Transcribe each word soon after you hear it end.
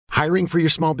Hiring for your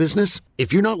small business?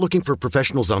 If you're not looking for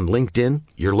professionals on LinkedIn,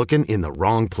 you're looking in the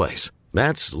wrong place.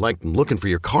 That's like looking for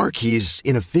your car keys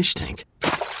in a fish tank.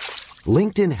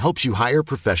 LinkedIn helps you hire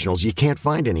professionals you can't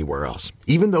find anywhere else,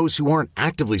 even those who aren't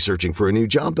actively searching for a new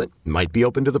job but might be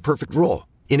open to the perfect role.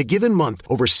 In a given month,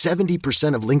 over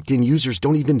 70% of LinkedIn users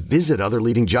don't even visit other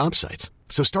leading job sites.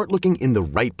 So start looking in the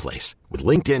right place. With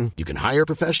LinkedIn, you can hire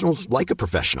professionals like a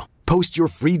professional. Post your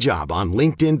free job on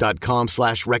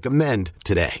linkedin.com/recommend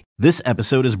today. This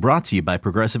episode is brought to you by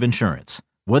Progressive Insurance.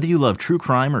 Whether you love true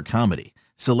crime or comedy,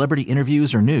 celebrity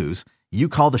interviews or news, you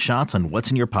call the shots on what's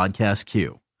in your podcast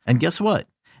queue. And guess what?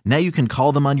 Now you can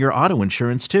call them on your auto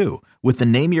insurance too with the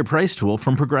Name Your Price tool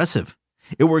from Progressive.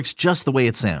 It works just the way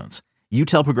it sounds. You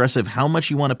tell Progressive how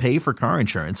much you want to pay for car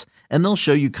insurance, and they'll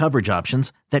show you coverage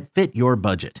options that fit your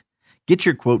budget. Get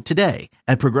your quote today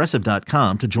at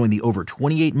Progressive.com to join the over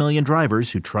 28 million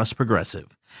drivers who trust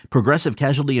Progressive. Progressive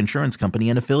Casualty Insurance Company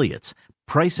and Affiliates.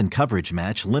 Price and coverage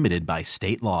match limited by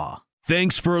state law.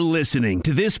 Thanks for listening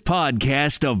to this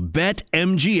podcast of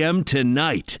BetMGM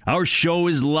Tonight. Our show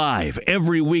is live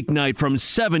every weeknight from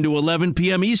 7 to 11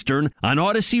 p.m. Eastern on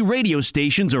Odyssey radio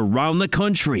stations around the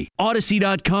country,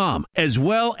 Odyssey.com, as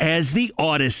well as the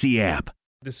Odyssey app.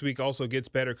 This week also gets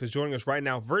better because joining us right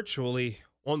now virtually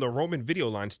on the Roman video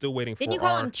line, still waiting for Didn't you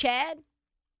call him Chad?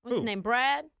 What's his name?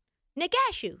 Brad? Nick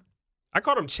Ashew. I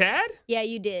called him Chad? Yeah,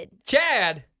 you did.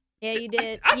 Chad? Yeah, you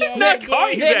did. I did not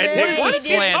call you that. What is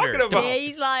he talking about? Yeah,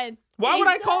 he's lying. Why would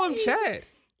I call him Chad?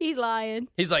 He's lying.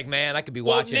 He's like, man, I could be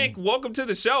watching. Well, Nick, welcome to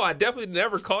the show. I definitely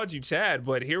never called you Chad,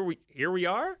 but here we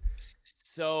are.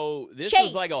 So this Chase.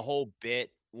 was like a whole bit.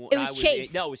 It was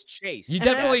Chase. No, it was Chase. You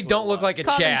definitely don't look like a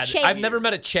Called him Chad. Chase. I've never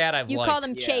met a Chad I've You liked. called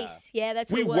him Chase. Yeah, that's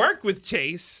what We it was. worked with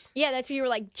Chase. Yeah, that's what you were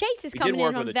like. Chase is We coming did work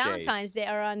in on with a Chase. Valentine's Day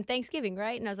or on Thanksgiving,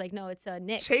 right? And I was like, no, it's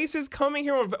Nick. Chase is coming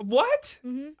here on what?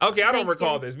 Mm-hmm. Okay, I don't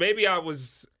recall Thanksgiving. this. Maybe I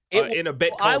was in a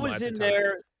bet coma I was at the in time.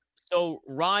 there. So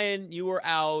Ryan, you were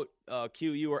out.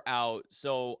 Q, you were out.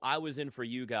 So I was in for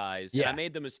you guys. Yeah. And I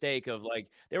made the mistake of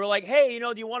they were like, hey,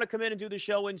 do you want to come in and do the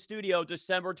show in studio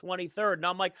December 23rd? And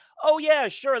I'm like, oh yeah,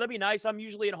 sure. That'd be nice. I'm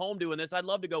usually at home doing this. I'd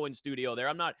love to go in studio there.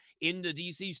 I'm not in the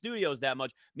DC studios that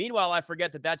much. Meanwhile, I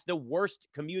forget that that's the worst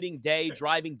commuting day,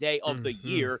 driving day of the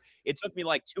year. It took me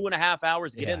like 2.5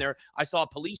 hours to get in there. I saw a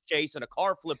police chase and a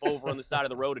car flip over on the side of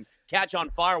the road and catch on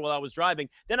fire while I was driving.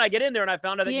 Then I get in there and I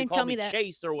found out that you called me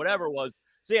Chase or whatever it was.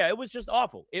 So, yeah, it was just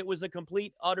awful. It was a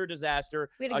complete, utter disaster.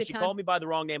 We had a good She time. called me by the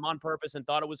wrong name on purpose and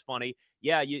thought it was funny.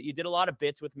 Yeah, you did a lot of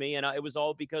bits with me, and it was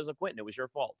all because of Quentin. It was your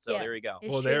fault. So there you go.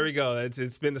 Well, there we go.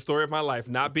 It's been the story of my life,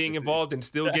 not being involved and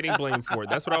still getting blamed for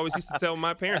it. That's what I always used to tell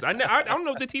my parents. I don't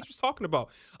know what the teacher's talking about.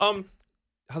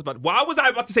 Why was I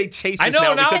about to say Chase just I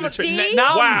know, now because I'm of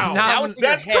now, wow, now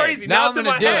that's crazy. Now it's in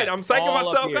my head. I'm psyching All up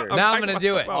myself here. out. Now psyching I'm gonna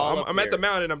do myself it. out. I'm at the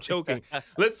mountain and I'm choking.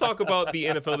 Let's talk about the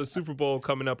NFL, the Super Bowl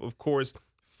coming up, of course.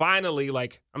 Finally,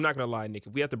 I'm not going to lie, Nick,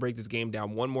 if we have to break this game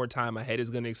down one more time, my head is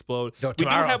going to explode. No, we do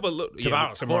tomorrow. have a little...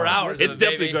 Tomorrow. tomorrow. 4 hours It's of it,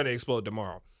 definitely baby. going to explode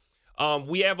tomorrow.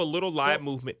 We have a little live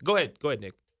movement. Go ahead,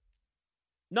 Nick.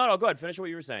 No, go ahead. Finish what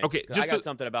you were saying. Okay, 'Cause I got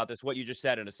something about this, what you just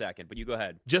said in a second, but you go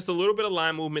ahead. Just a little bit of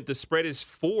line movement. The spread is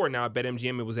 4 now at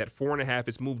BetMGM. It was at 4.5.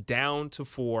 It's moved down to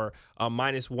 4,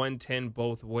 minus 110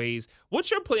 both ways. What's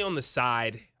your play on the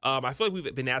side? I feel like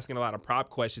we've been asking a lot of prop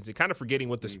questions and kind of forgetting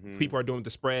what the people are doing with the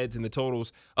spreads and the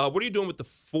totals. What are you doing with the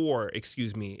 4,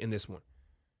 in this one?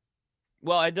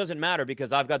 Well, it doesn't matter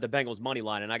because I've got the Bengals money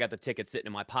line and I got the ticket sitting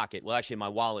in my pocket. Well, actually, my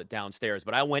wallet downstairs.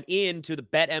 But I went into the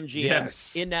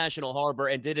BetMGM in National Harbor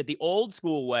and did it the old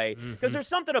school way because there's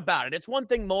something about it. It's one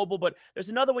thing mobile, but there's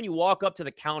another when you walk up to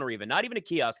the counter even. Not even a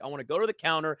kiosk. I want to go to the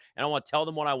counter and I want to tell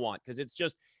them what I want because it's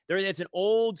just it's an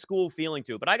old school feeling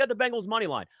to it. But I got the Bengals money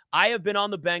line. I have been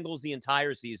on the Bengals the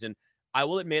entire season. I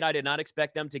will admit I did not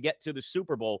expect them to get to the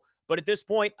Super Bowl. But at this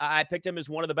point, I picked him as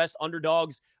one of the best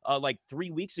underdogs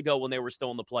 3 weeks ago when they were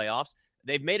still in the playoffs.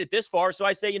 They've made it this far, so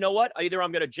I say, you know what? Either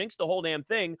I'm going to jinx the whole damn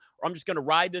thing or I'm just going to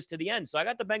ride this to the end. So I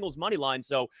got the Bengals money line,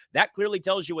 so that clearly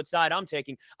tells you what side I'm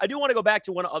taking. I do want to go back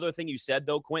to one other thing you said,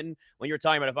 though, Quentin, when you were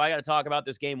talking about if I got to talk about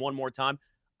this game one more time.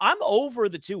 I'm over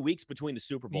the 2 weeks between the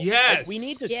Super Bowl. Yes. We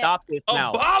need to stop this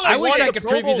now. I wish I could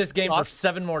preview this game stuff. for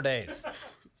 7 more days.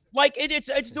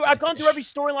 I've gone through every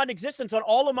storyline in existence on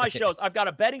all of my shows. I've got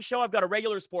a betting show. I've got a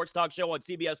regular sports talk show on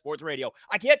CBS Sports Radio.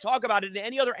 I can't talk about it in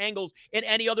any other angles, in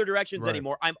any other directions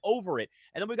anymore. I'm over it.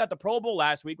 And then we got the Pro Bowl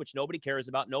last week, which nobody cares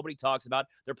about. Nobody talks about.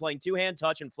 They're playing two-hand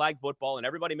touch and flag football, and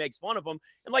everybody makes fun of them.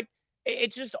 And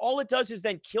it's just all it does is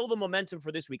then kill the momentum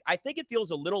for this week. I think it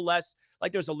feels a little less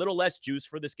like there's a little less juice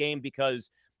for this game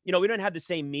because we don't have the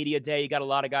same media day. You got a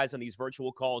lot of guys on these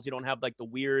virtual calls. You don't have like the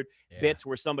weird bits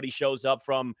where somebody shows up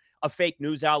from a fake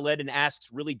news outlet and asks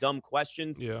really dumb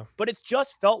questions. Yeah. But it's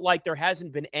just felt like there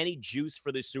hasn't been any juice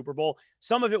for this Super Bowl.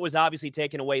 Some of it was obviously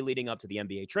taken away leading up to the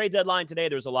NBA trade deadline today.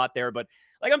 There's a lot there, but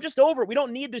like, I'm just over it. We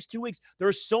don't need this 2 weeks.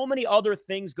 There's so many other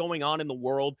things going on in the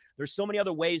world. There's so many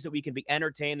other ways that we can be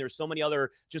entertained. There's so many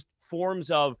other just forms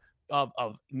of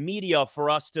media for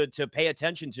us to pay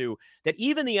attention to, that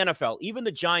even the NFL, even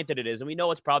the giant that it is, and we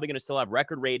know it's probably going to still have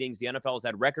record ratings. The NFL has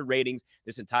had record ratings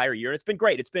this entire year. It's been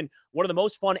great. It's been one of the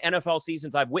most fun NFL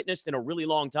seasons I've witnessed in a really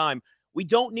long time. We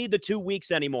don't need the 2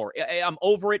 weeks anymore. I'm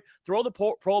over it. Throw the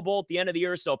Pro Bowl at the end of the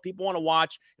year. So if people want to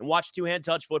watch two-hand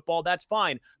touch football, that's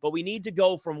fine. But we need to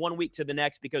go from 1 week to the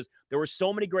next, because there were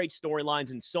so many great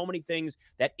storylines and so many things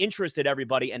that interested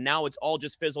everybody. And now it's all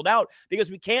just fizzled out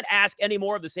because we can't ask any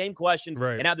more of the same questions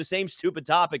and have the same stupid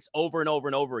topics over and over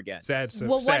and over again. Sad story.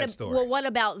 Well, what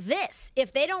about this?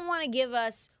 If they don't want to give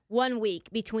us 1 week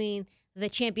between the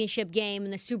championship game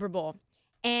and the Super Bowl,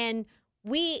 and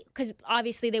because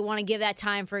obviously they want to give that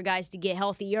time for guys to get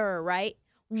healthier, right?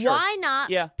 Sure. Why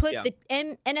not put the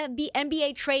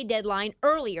NBA trade deadline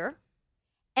earlier,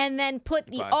 and then put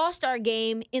the All-Star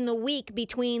game in the week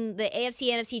between the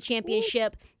AFC NFC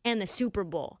Championship and the Super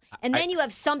Bowl? And then you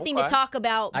have something to talk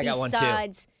about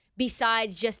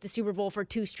besides just the Super Bowl for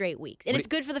 2 straight weeks. And it's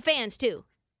good for the fans, too.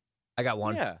 I got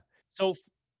one. Yeah. So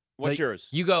what's yours?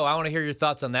 You go. I want to hear your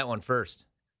thoughts on that one first.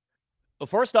 Well,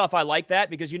 first off, I like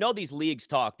that because these leagues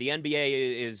talk. The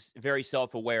NBA is very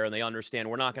self-aware, and they understand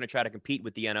we're not going to try to compete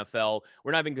with the NFL.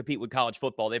 We're not even going to compete with college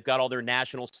football. They've got all their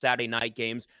national Saturday night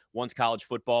games once college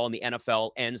football and the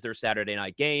NFL ends their Saturday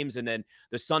night games, and then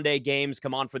the Sunday games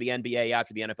come on for the NBA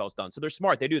after the NFL's done. So they're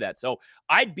smart. They do that. So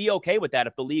I'd be okay with that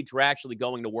if the leagues were actually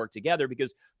going to work together,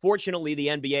 because fortunately the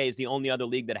NBA is the only other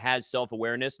league that has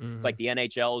self-awareness. It's like the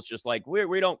NHL is just like,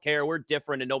 we don't care. We're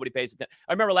different and nobody pays attention.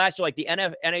 I remember last year, like the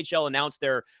NHL announced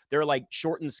their like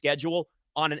shortened schedule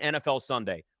on an NFL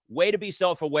Sunday. Way to be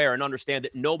self-aware and understand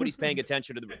that nobody's paying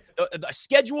attention to the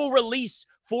schedule release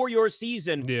for your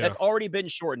season that's already been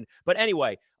shortened. But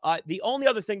anyway, the only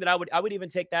other thing that I would even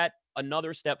take that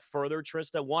another step further,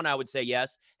 Trista. One, I would say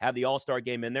yes, have the All-Star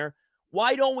game in there.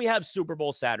 Why don't we have Super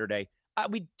Bowl Saturday?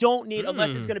 We don't need,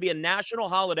 unless it's going to be a national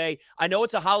holiday. I know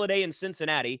it's a holiday in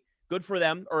Cincinnati. Good for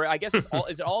them. Or I guess is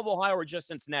it all of Ohio or just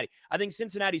Cincinnati? I think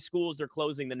Cincinnati schools, they're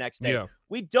closing the next day. Yeah.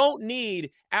 We don't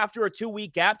need, after a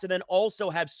 2-week gap, to then also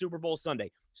have Super Bowl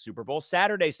Sunday. Super Bowl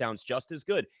Saturday sounds just as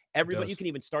good. Everybody, you can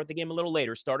even start the game a little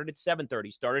later. Start it at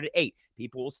 7:30. Start it at 8.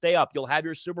 People will stay up. You'll have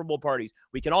your Super Bowl parties.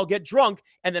 We can all get drunk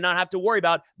and then not have to worry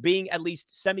about being at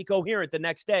least semi-coherent the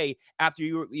next day after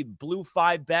you blew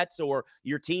 5 bets or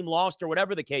your team lost or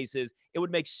whatever the case is. It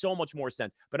would make so much more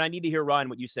sense. But I need to hear, Ryan,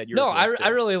 what you said. No, I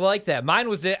really like that. Mine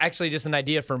was actually just an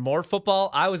idea for more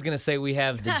football. I was going to say we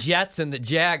have the Jets and the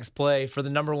Jags play for the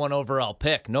number 1 overall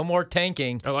pick. No more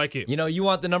tanking. I like it. You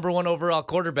want the number 1 overall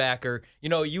quarterback, or,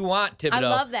 you want Thibodeau. I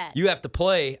love that. You have to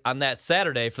play on that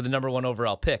Saturday for the number 1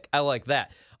 overall pick. I like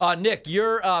that. Nick,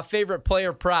 your favorite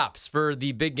player props for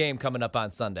the big game coming up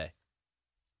on Sunday?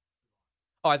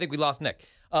 Oh, I think we lost Nick.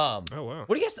 Oh, wow.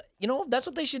 What do you guys, that's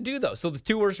what they should do, though. So the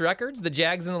 2 worst records, the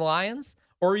Jags and the Lions,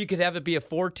 or you could have it be a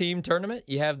 4-team tournament.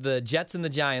 You have the Jets and the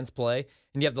Giants play,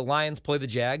 and you have the Lions play the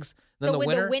Jags. Then so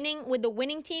would the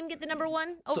winning team get the number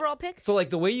 1 overall pick? So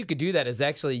like the way you could do that is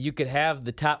actually you could have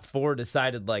the top 4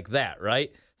 decided like that,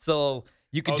 right? So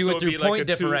you could do it through point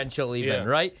differential even,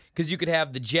 right? Because you could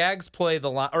have the Jags play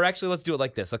the Lions, or actually let's do it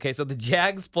like this, okay? So the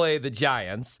Jags play the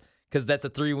Giants, because that's a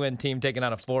 3-win team taking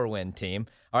on a 4-win team.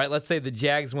 All right, let's say the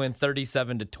Jags win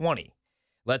 37-20.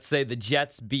 Let's say the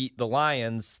Jets beat the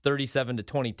Lions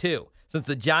 37-22. Since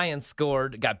the Giants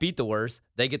got beat the worst,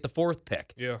 they get the 4th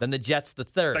pick. Yeah. Then the Jets the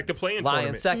 3rd. It's like the play-in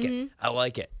Lions tournament. 2nd. I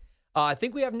like it. I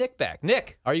think we have Nick back.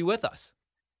 Nick, are you with us?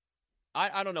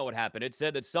 I don't know what happened. It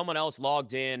said that someone else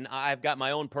logged in. I've got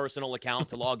my own personal account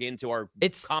to log into our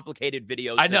complicated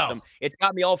video system. I know. It's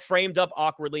got me all framed up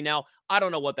awkwardly now. I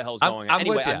don't know what the hell's going on.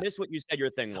 Anyway, I missed what you said your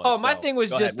thing was. Oh, my thing was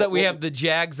just that we have the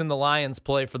Jags and the Lions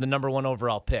play for the number 1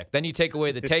 overall pick. Then you take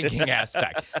away the tanking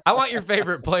aspect. I want your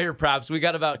favorite player props. We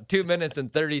got about 2 minutes and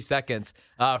 30 seconds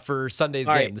for Sunday's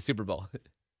game, the Super Bowl.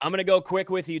 I'm going to go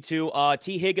quick with you, too.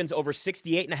 T. Higgins over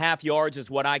 68.5 yards is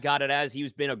what I got it as.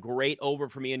 He's been a great over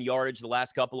for me in yardage the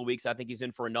last couple of weeks. I think he's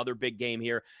in for another big game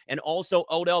here. And also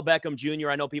Odell Beckham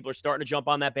Jr. I know people are starting to jump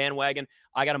on that bandwagon.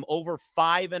 I got him over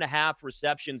 5.5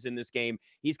 receptions in this game.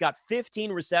 He's got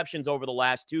 15 receptions over the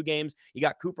last 2 games. You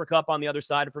got Cooper Kupp on the other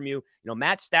side from you. You know,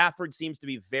 Matt Stafford seems to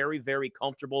be very, very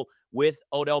comfortable with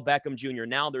Odell Beckham Jr.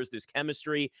 Now there's this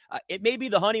chemistry. It may be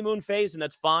the honeymoon phase, and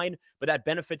that's fine, but that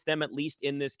benefits them at least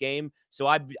in this game. So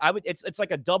I would it's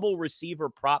like a double receiver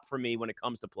prop for me when it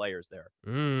comes to players there.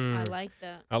 I like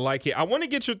that. I like it. I want to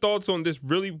get your thoughts on this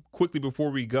really quickly before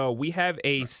we go. We have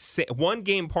a one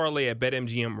game parlay at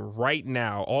BetMGM right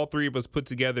now. All three of us put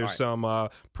together some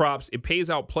props. It pays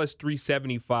out plus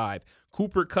 375.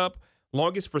 Cooper Kupp,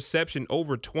 longest reception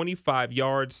over 25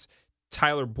 yards.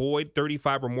 Tyler Boyd,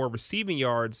 35 or more receiving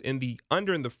yards, in the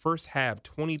under in the first half,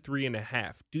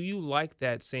 23.5. Do you like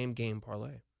that same game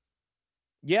parlay?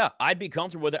 Yeah, I'd be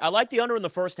comfortable with it. I like the under in the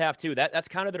first half too. That's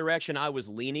kind of the direction I was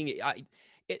leaning.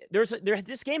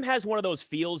 This game has one of those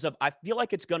feels of, I feel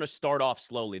like it's going to start off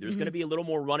slowly. There's going to be a little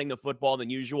more running the football than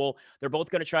usual. They're both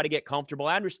going to try to get comfortable.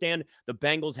 I understand the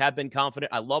Bengals have been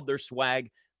confident. I love their swag.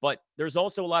 But there's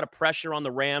also a lot of pressure on the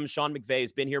Rams. Sean McVay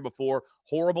has been here before.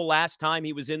 Horrible last time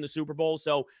he was in the Super Bowl.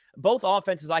 So both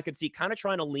offenses I could see kind of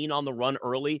trying to lean on the run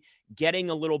early, getting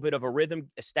a little bit of a rhythm,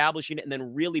 establishing it, and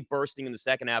then really bursting in the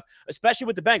second half, especially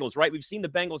with the Bengals, right? We've seen the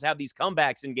Bengals have these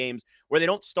comebacks in games where they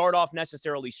don't start off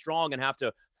necessarily strong and have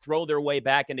to throw their way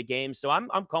back into games. So I'm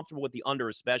comfortable with the under,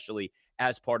 especially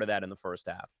as part of that in the first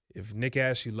half. If Nick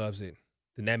Ashley loves it,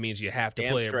 then that means you have to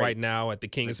play it right now at the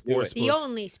King of Sportsbooks. The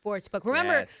only sportsbook.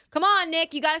 Remember, come on,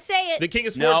 Nick, you got to say it. The King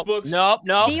of Sportsbooks. Nope.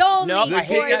 The only The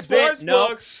King of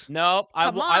Sportsbooks. Nope. I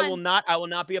will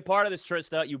not be a part of this,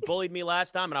 Trista. You bullied me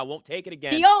last time, and I won't take it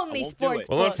again. The only sportsbook.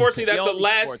 Well, unfortunately, that's the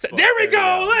last. There we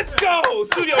go. Let's go.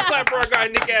 Studio clap for our guy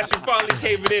Nick Ashley finally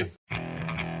came in.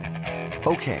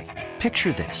 Okay,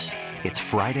 picture this. It's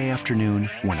Friday afternoon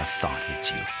when a thought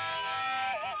hits you.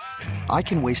 I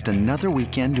can waste another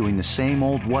weekend doing the same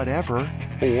old whatever,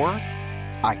 or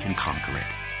I can conquer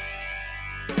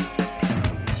it.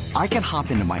 I can hop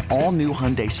into my all-new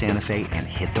Hyundai Santa Fe and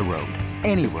hit the road.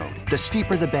 Any road. The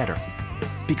steeper, the better.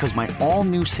 Because my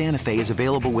all-new Santa Fe is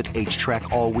available with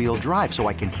H-Track all-wheel drive, so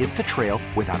I can hit the trail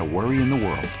without a worry in the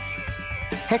world.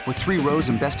 Heck, with 3 rows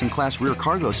and best-in-class rear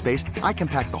cargo space, I can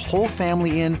pack the whole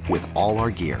family in with all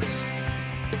our gear.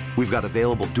 We've got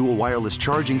available dual wireless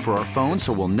charging for our phones,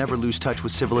 so we'll never lose touch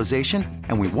with civilization,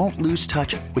 and we won't lose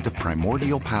touch with the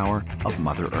primordial power of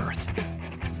Mother Earth.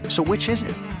 So which is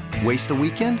it? Waste the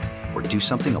weekend or do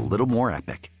something a little more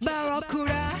epic?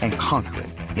 And conquer it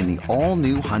in the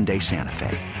all-new Hyundai Santa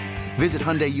Fe. Visit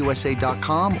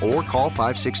HyundaiUSA.com or call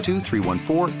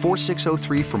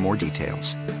 562-314-4603 for more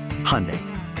details. Hyundai,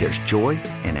 there's joy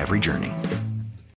in every journey.